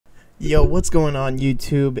Yo, what's going on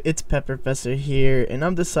YouTube? It's Pepperfessor here, and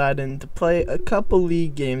I'm deciding to play a couple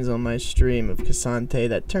league games on my stream of Cassante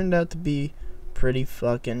that turned out to be pretty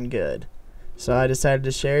fucking good. So I decided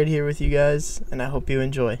to share it here with you guys, and I hope you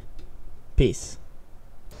enjoy. Peace.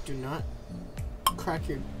 Do not crack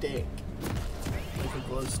your dick like a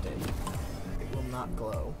glow stick. It will not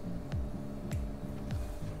glow.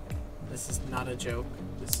 This is not a joke.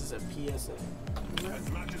 This is a PSA. As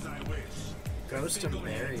much as I wish. Ghost and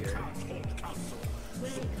Barrier. I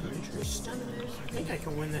think I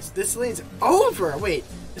can win this. This lane's over! Wait,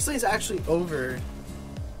 this lane's actually over.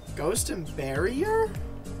 Ghost and Barrier?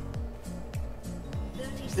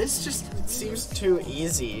 This just seems too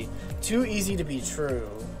easy. Too easy to be true.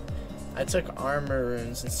 I took armor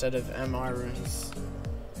runes instead of MR runes.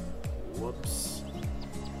 Whoops.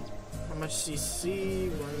 How much CC?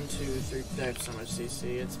 1, 2, 3. There's so much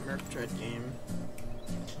CC. It's a Merc Dread game.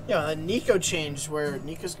 Yeah, Nico changed where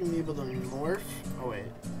Nico's gonna be able to morph. Oh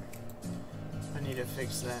wait, I need to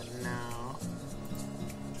fix that now.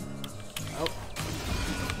 Oh,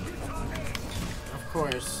 of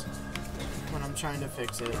course, when I'm trying to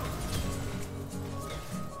fix it.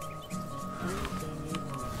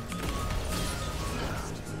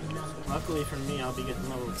 Luckily for me, I'll be getting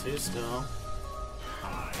level 2 still.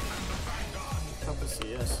 Couple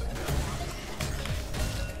CS.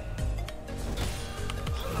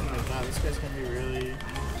 Oh my god, this guy's gonna be really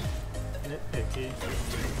nitpicky.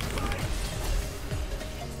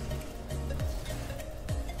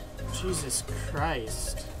 Jesus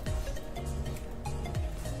Christ.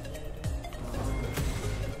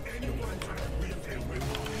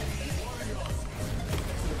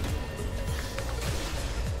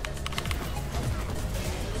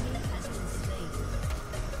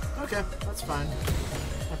 Okay, that's fine.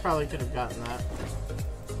 I probably could have gotten that,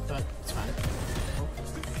 but it's fine.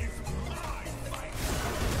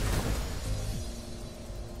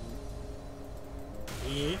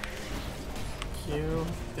 E, Q,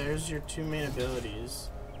 there's your 2 main abilities.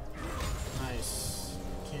 Nice.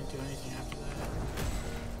 Can't do anything after that.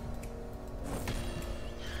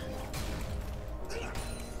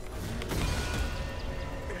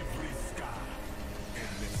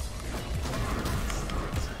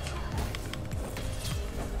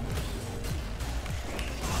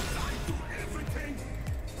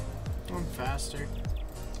 I'm faster.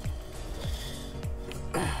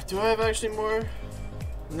 Do I have actually more?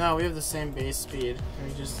 No, we have the same base speed. Can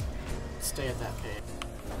we just stay at that pace?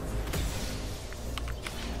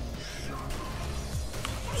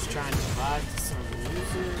 Just trying to vibe to some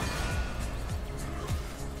music.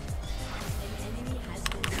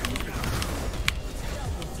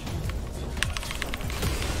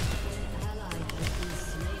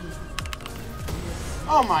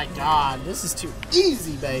 Oh my god, this is too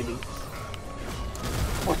easy, baby.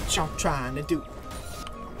 What y'all trying to do?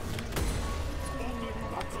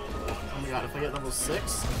 Oh my god, if I get level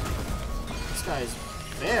 6, this guy is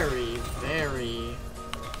very, very...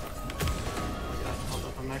 Oh my god, hold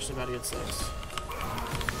up, I'm actually about to get 6.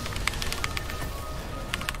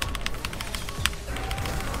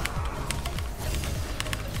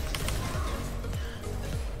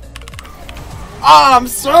 Oh, I'm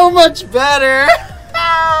so much better!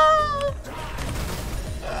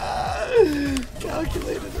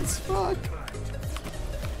 Calculated as fuck.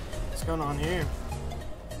 What's going on here?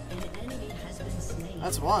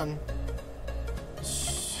 That's one. You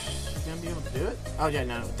gonna be able to do it? Oh yeah,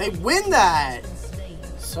 no. They win that!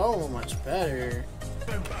 So much better.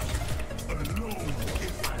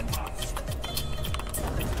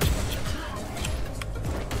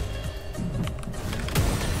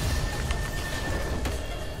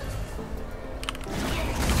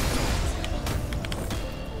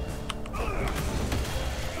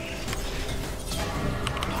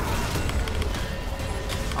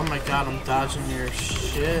 Oh my god, I'm dodging your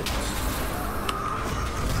shit.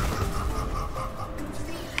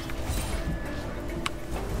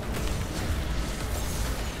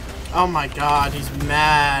 Oh my god, he's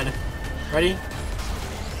mad. Ready?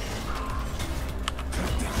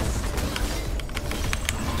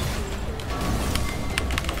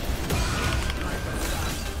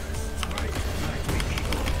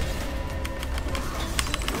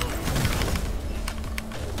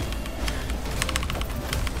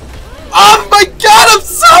 Oh my god, I'm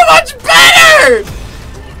so much better!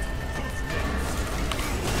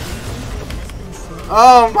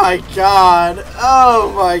 Oh my god.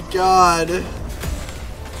 Oh my god.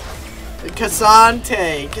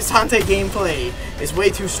 Cassante gameplay is way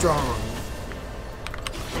too strong.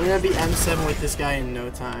 We're gonna be M7 with this guy in no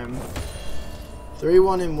time.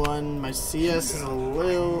 3-1-1. My CS is a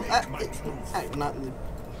little... not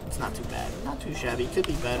It's not too bad. Not too shabby. Could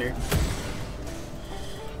be better.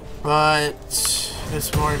 But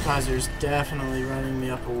this Mordekaiser is definitely running me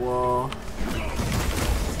up a wall.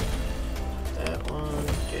 That one.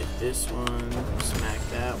 Get this one. Smack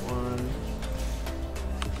that one.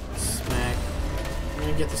 Smack. I'm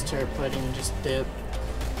gonna get this turret plating and just dip.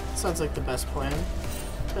 Sounds like the best plan.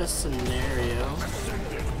 Best scenario.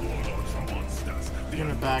 I'm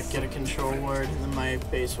gonna back, get a control ward, and then my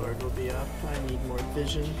base ward will be up. I need more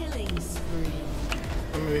vision.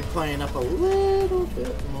 I'm gonna be playing up a little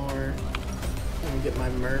bit more. I'm gonna get my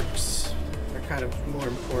mercs. They're kind of more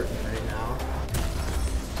important right now.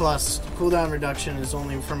 Plus, cooldown reduction is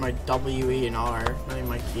only for my W, E, and R, not even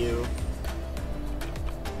my Q.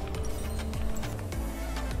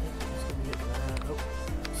 Oh,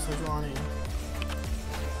 Sejuani.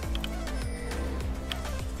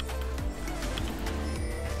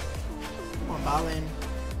 Come on, Balin.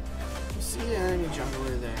 You see any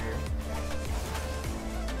jungler there?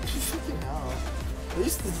 Freaking hell. At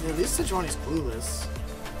least Sejuani's clueless.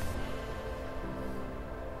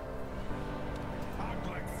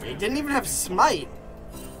 He didn't even have smite.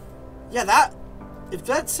 Yeah, that... If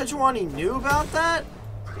that Sejuani knew about that...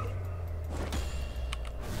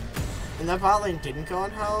 And that bot lane didn't go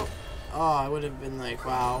on help... Oh, I would have been like,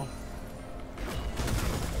 wow.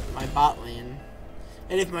 My bot lane.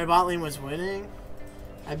 And if my bot lane was winning...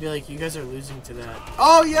 I'd be like, you guys are losing to that.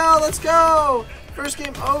 Oh, yeah, let's go! First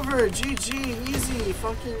game over. GG. Easy.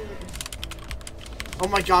 Fucking... Oh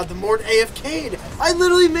my god, the Mord AFK'd! I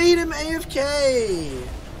literally made him AFK!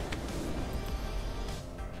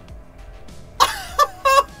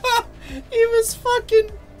 He was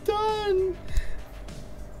fucking done!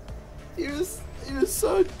 He was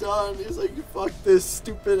so done. He's like, fuck this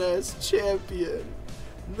stupid ass champion.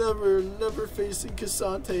 Never facing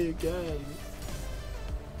Cassante again.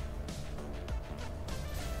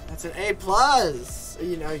 That's an A+.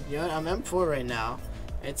 You know what? I'm M4 right now.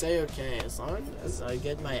 It's A-okay. As long as I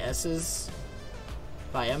get my S's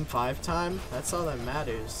by M5 time, that's all that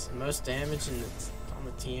matters. The most damage on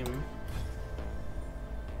the team.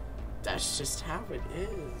 That's just how it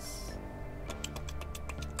is.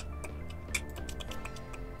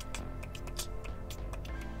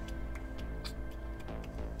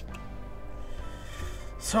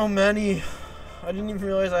 So many. I didn't even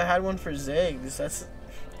realize I had one for Ziggs. That's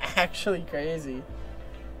actually crazy.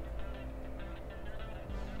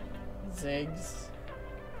 Ziggs.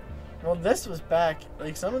 Well, this was back.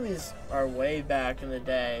 Like, some of these are way back in the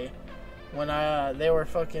day when they were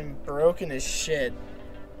fucking broken as shit,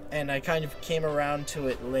 and I kind of came around to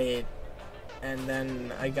it late, and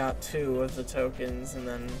then I got 2 of the tokens, and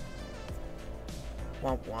then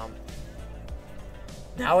womp womp.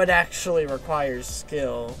 Now it actually requires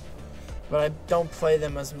skill, but I don't play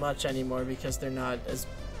them as much anymore because they're not as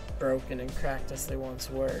broken and cracked as they once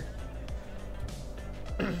were.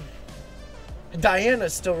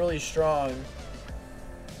 Diana's still really strong.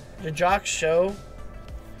 The Jock show,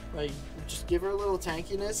 like, just give her a little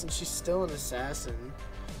tankiness and she's still an assassin.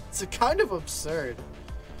 It's a kind of absurd.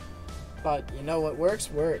 But you know what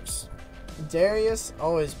works? Works. Darius,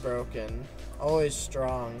 always broken. Always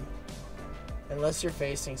strong. Unless you're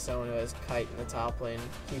facing someone who has Kite in the top lane,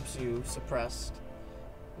 keeps you suppressed.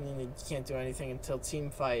 And then you can't do anything until team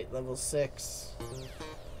fight, level 6.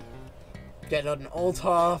 Get an ult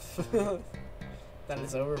off. Then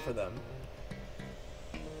it's over for them.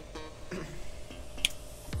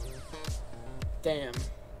 Damn.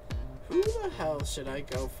 Who the hell should I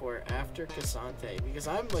go for after Cassante? Because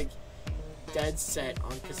I'm like dead set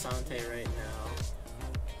on Cassante right now.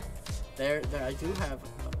 There I do have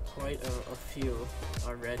quite a few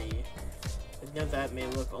already. I know that may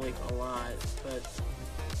look like a lot, but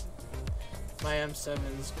my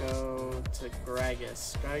M7s go to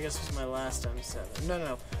Gragas. Gragas was my last M7.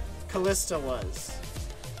 No. Callista was.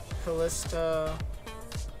 Callista.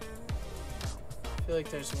 I feel like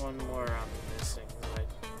there's one more I'm missing that I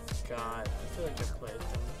got. I feel like I played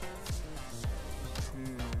them.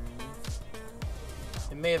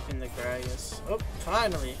 It may have been the Gragas. Oh,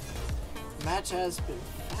 finally! Match has been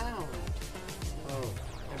found. Oh,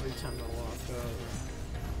 every time I walk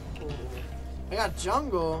over. Oh. I got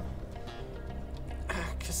jungle.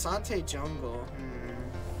 Cassante jungle.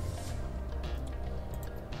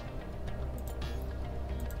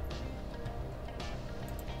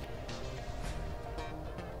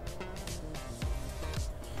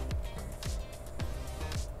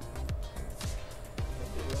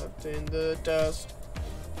 Left in the dust.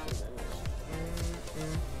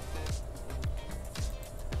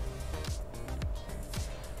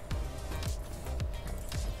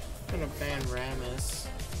 I'm gonna ban Rammus.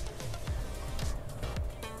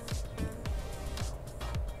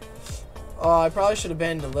 Oh, I probably should have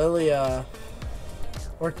banned Lilia.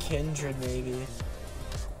 Or Kindred, maybe.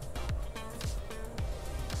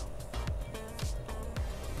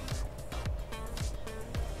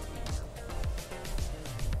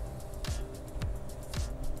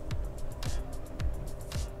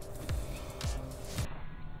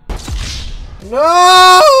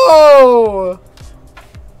 No!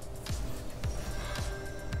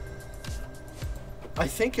 I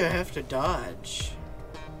think I have to dodge.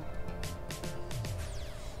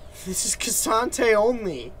 This is Cassante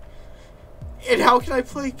only. And how can I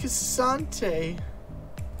play Cassante?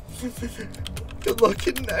 Good luck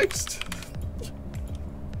in next.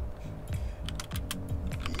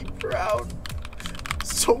 Be proud,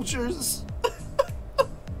 soldiers.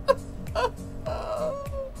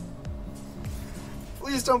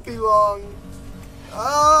 Please don't be long.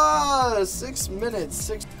 6 minutes.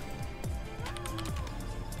 6.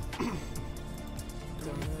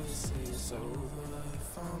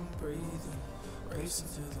 Racing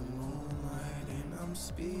to the moonlight and I'm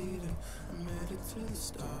speeding. I'm headed to the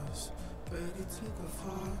stars, ready to go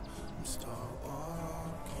far. I'm start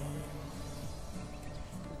walking.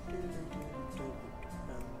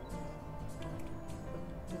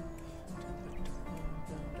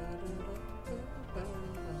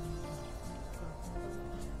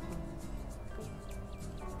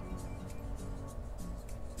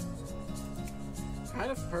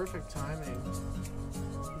 Kind of perfect timing.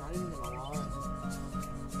 Not even gonna lie.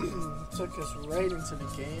 Took us right into the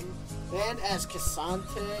game. And as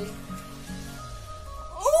Cassante.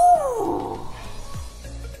 Ooh!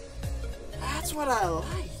 That's what I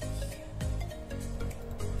like.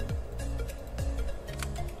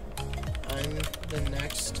 I'm the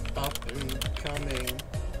next up and coming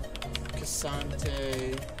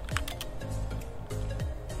Cassante.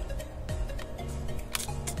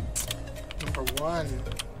 Number 1.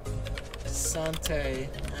 Cassante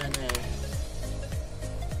NA.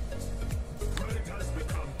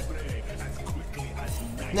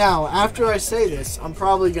 Now, after I say this, I'm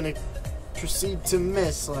probably gonna proceed to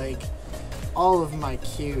miss, like, all of my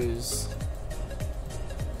cues.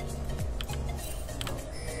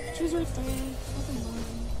 She's right there.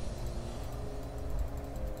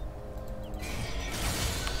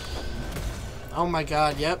 Oh my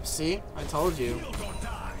god, yep, see? I told you.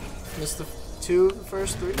 Missed the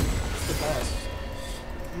first 3. It's the best.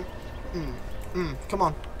 Come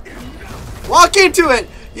on. Walk into it!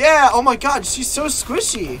 Yeah, oh my god, she's so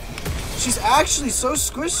squishy. She's actually so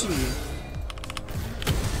squishy.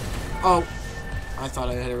 Oh, I thought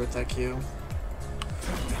I hit her with that Q.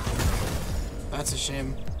 That's a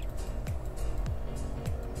shame.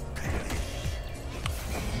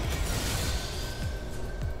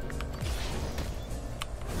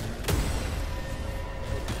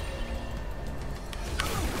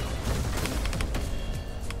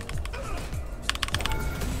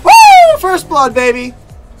 First blood, baby.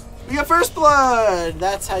 We got first blood.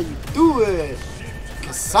 That's how you do it.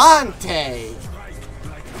 Cassante.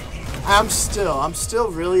 I'm still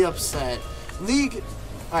really upset. League.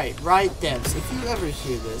 Alright, Riot devs, if you ever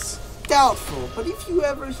hear this, doubtful, but if you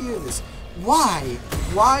ever hear this, why?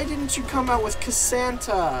 Why didn't you come out with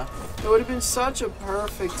Cassanta? It would have been such a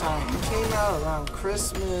perfect time. It came out around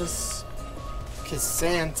Christmas.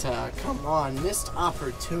 Cassanta, come on, missed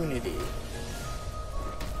opportunity.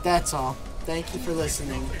 That's all. Thank you for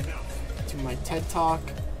listening to my TED Talk.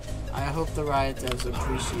 I hope the Riot devs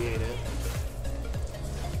appreciate it.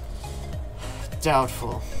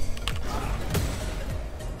 Doubtful.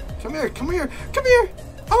 Come here, come here, come here!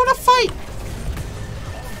 I wanna fight!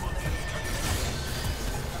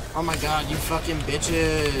 Oh my god, you fucking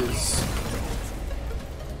bitches!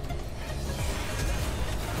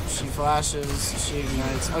 She flashes, she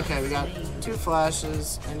ignites. Okay, we got 2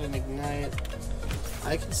 flashes and an ignite.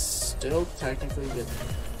 I can still technically get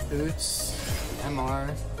boots,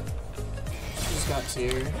 MR. She's got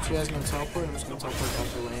tier. She has no teleport. I'm just gonna teleport back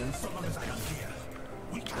to lane.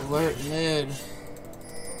 Alert mid.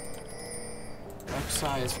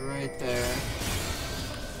 Rek'Sai is right there.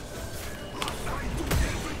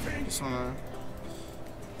 Just wanna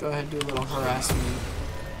go ahead and do a little harassment.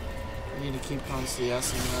 I need to keep on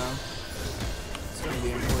CSing now. It's gonna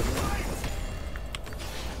be important.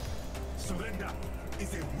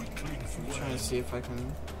 I'm trying to see if I can.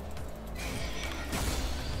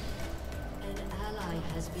 An ally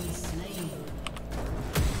has been slain.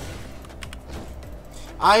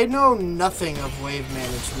 I know nothing of wave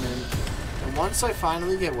management, and once I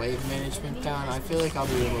finally get wave management down, I feel like I'll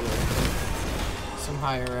be able to hit some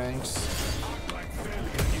higher ranks.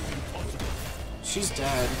 She's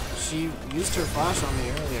dead. She used her flash on me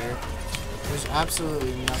earlier. There's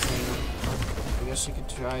absolutely nothing. I guess you could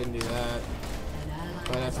try and do that.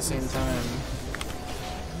 But at the same time,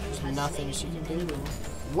 there's nothing she can do.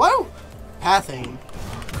 Whoa! Pathing.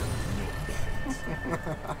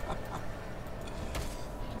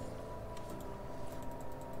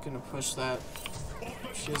 Gonna push that.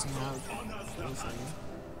 She doesn't have anything.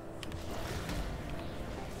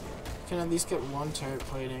 Can at least get one turret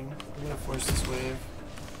plating. I'm gonna force this wave.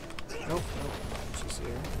 Nope, nope. She's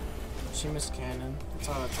here. She missed cannon. That's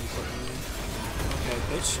all that's important to me. Okay,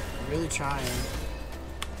 bitch. Really trying.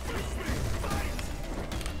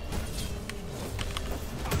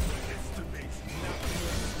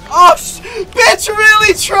 Oh, bitch,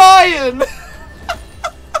 really trying!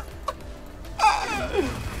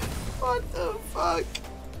 What the fuck?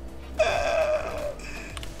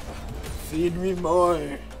 Feed me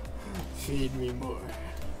more. Feed me more.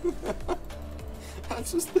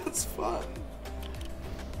 That's fun.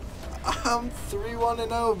 I'm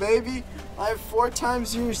 3-1-0, baby. I have 4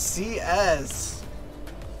 times your CS.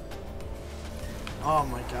 Oh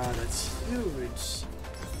my god, that's huge.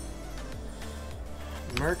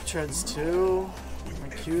 Merc treads 2. My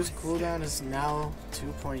Q's cooldown is now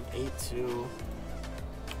 2.82.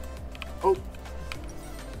 Oh!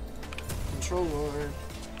 Control Lord.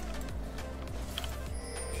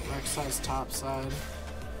 Merc size top side.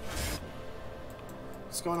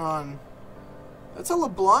 What's going on? That's a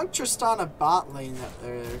LeBlanc Tristana bot lane that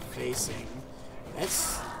they're facing.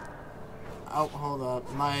 It's... Oh, hold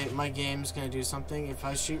up. My game's gonna do something. If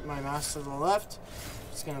I shoot my mouse to the left,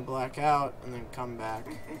 it's gonna black out and then come back.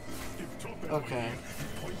 Okay.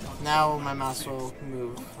 Now my mouse will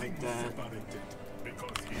move like that.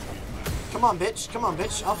 Come on, bitch. Come on,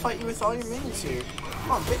 bitch. I'll fight you with all your minions here.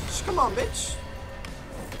 Come on, bitch. Come on, bitch.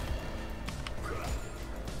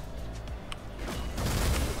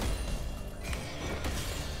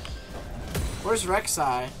 Where's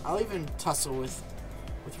Rek'Sai? I'll even tussle with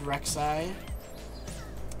Rek'Sai.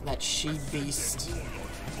 That she-beast.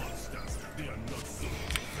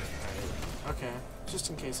 Okay, just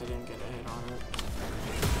in case I didn't get a hit on it.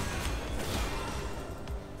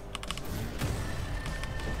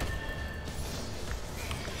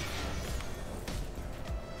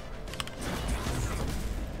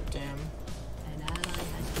 Damn.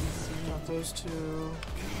 Got those two.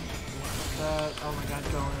 That. Oh my god,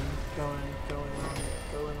 going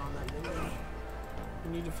on that minion.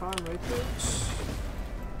 You need to farm, right, bitch?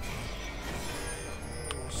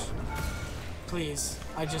 Please,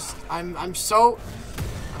 I'm so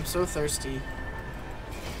thirsty.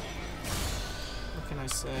 What can I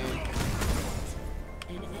say?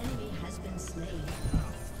 An enemy has been slain.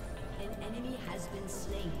 An enemy has been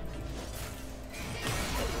slain.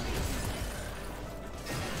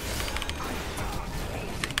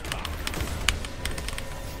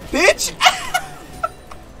 Bitch!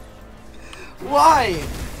 Why?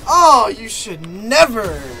 Oh, you should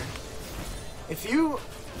never. If you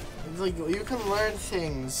like, you can learn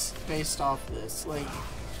things based off this. Like,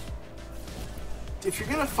 if you're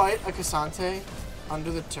gonna fight a Cassante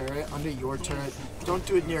under the turret, under your turret, don't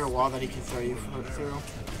do it near a wall that he can throw you through.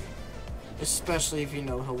 Especially if you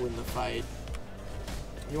know he'll win the fight.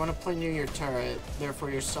 You want to play near your turret, therefore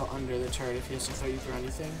you're still under the turret. If he has to throw you through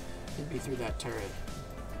anything, he'd be through that turret.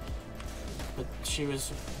 But she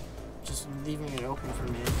was just leaving it open for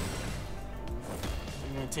me.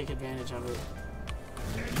 I'm gonna take advantage of it.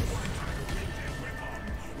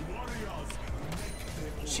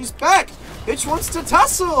 She's back! Bitch wants to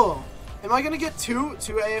tussle! Am I gonna get two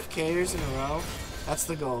AFKers in a row? That's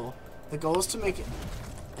the goal. The goal is to make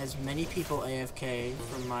as many people AFK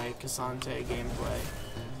from my Cassante gameplay.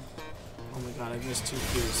 Oh my god, I missed 2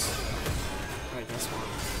 Qs. Alright, that's one.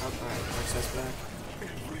 Oh, alright, Rek'Sai's back.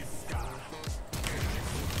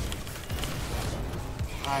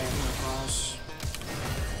 Alright, I'm gonna flash.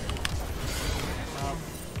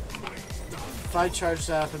 If I charged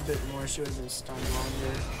that up a bit more, she would have been stunned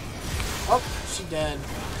longer. Oh, she dead.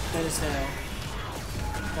 Dead as hell.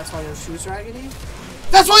 That's why your shoes raggedy?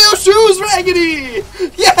 That's why your shoes raggedy!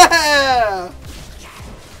 Yeah!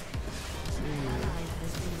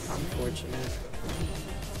 Unfortunate.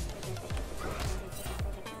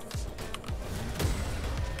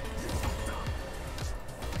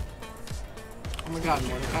 Oh my god,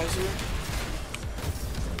 Mordecai's here?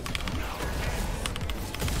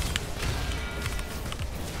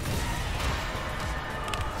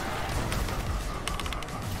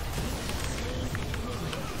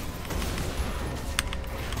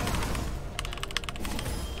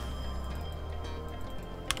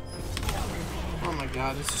 Oh my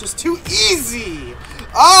god, it's just too easy!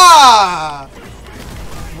 Ah!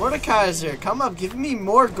 Mordekaiser, come up, give me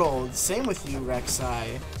more gold. Same with you,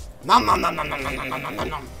 Rek'Sai. Nom nom nom nom nom nom nom nom nom nom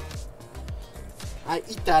nom. I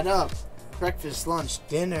eat that up. Breakfast, lunch,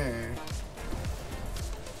 dinner.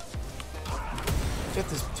 Get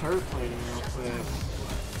this turret plating real quick.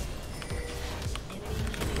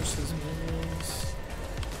 Push these minions.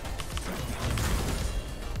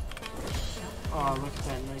 Oh, look at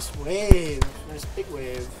that nice wave. Nice big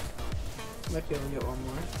wave. Might be able to get one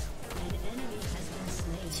more.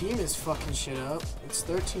 Team is fucking shit up. It's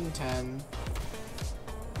 13-10.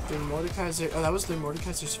 Their Mordekaiser. Oh, that was their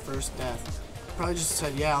Mordekaiser's first death. Probably just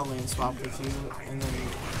said, yeah, I'll lane swap with you. And then.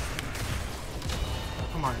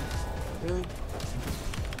 Come on. Really?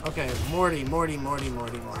 Okay, Morty.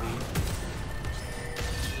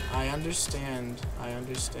 I understand.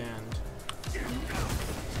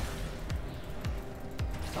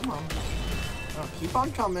 Come on. Oh, keep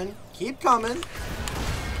on coming. Keep coming.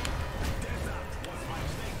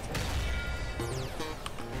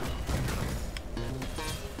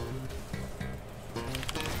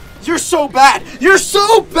 You're so bad! You're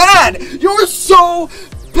so bad! You're so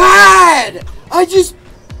bad! I just...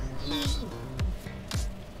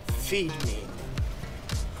 Feed me.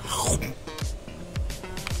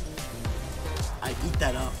 I eat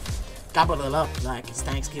that up. Gobble it up like it's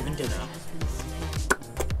Thanksgiving dinner.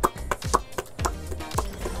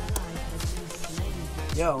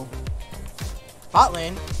 Yo. Bot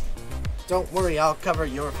lane. Don't worry, I'll cover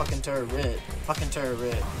your fucking turret. Fucking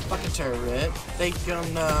turret. They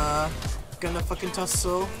gonna fucking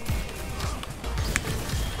tussle.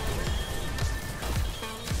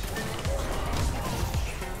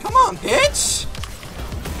 Come on, bitch!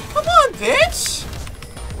 Come on, bitch!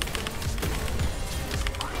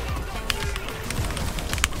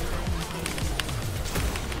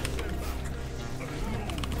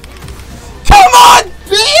 Come on,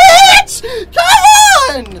 bitch!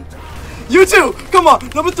 Come on! You too! Come on!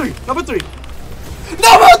 Number three! Number three!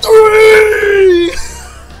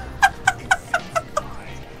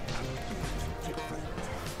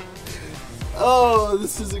 Oh,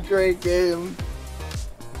 this is a great game.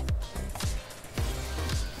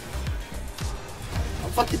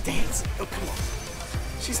 I'm fucking dancing. Oh, come on.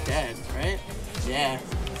 She's dead, right? Yeah.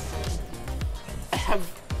 I have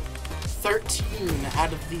 13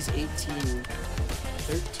 out of these 18.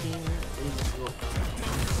 13 is good.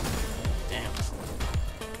 Damn.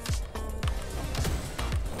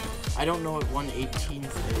 I don't know what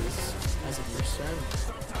 1/18th is as a percent.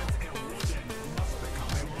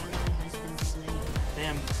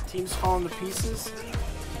 Damn, team's falling to pieces.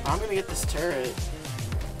 I'm gonna get this turret.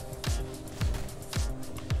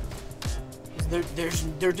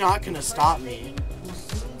 They're not gonna stop me.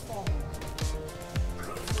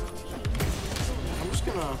 I'm just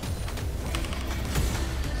gonna.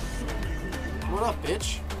 What up,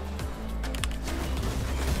 bitch?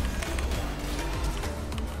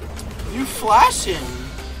 You flashing?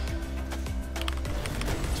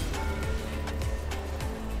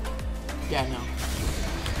 Yeah, no.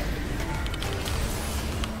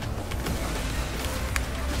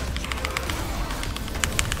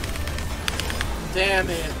 Damn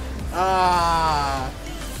it. Ah.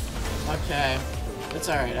 Okay. It's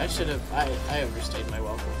alright. I should have. I overstayed my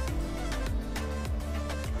welcome.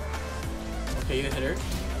 Okay, you hit her.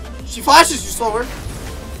 She flashes, you slower.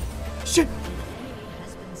 Shit.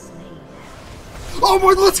 Oh,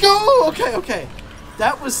 more, let's go! Okay, okay.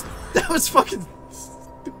 That was fucking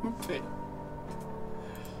stupid.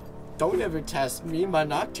 Don't ever test me. My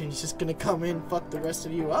Nocturne's just gonna come in and fuck the rest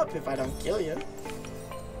of you up if I don't kill you.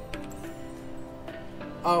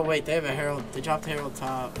 Oh, wait, they have a Herald. They dropped Herald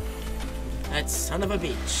top. That son of a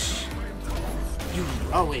bitch. You.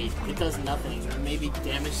 Oh, wait, it does nothing. Maybe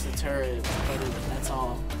damage the turret, but that's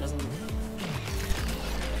all. It doesn't.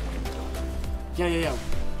 Yo.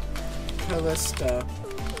 Callista.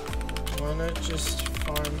 Wanna just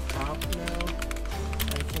farm top now?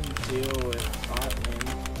 I can deal with bot lane.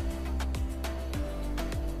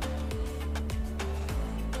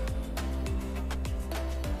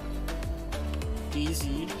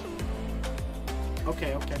 DZ.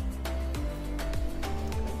 Okay.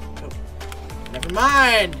 Oh. Never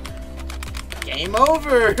mind! Game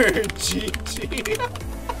over! GG!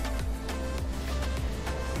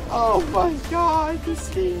 Oh my god, this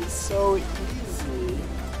game is so easy.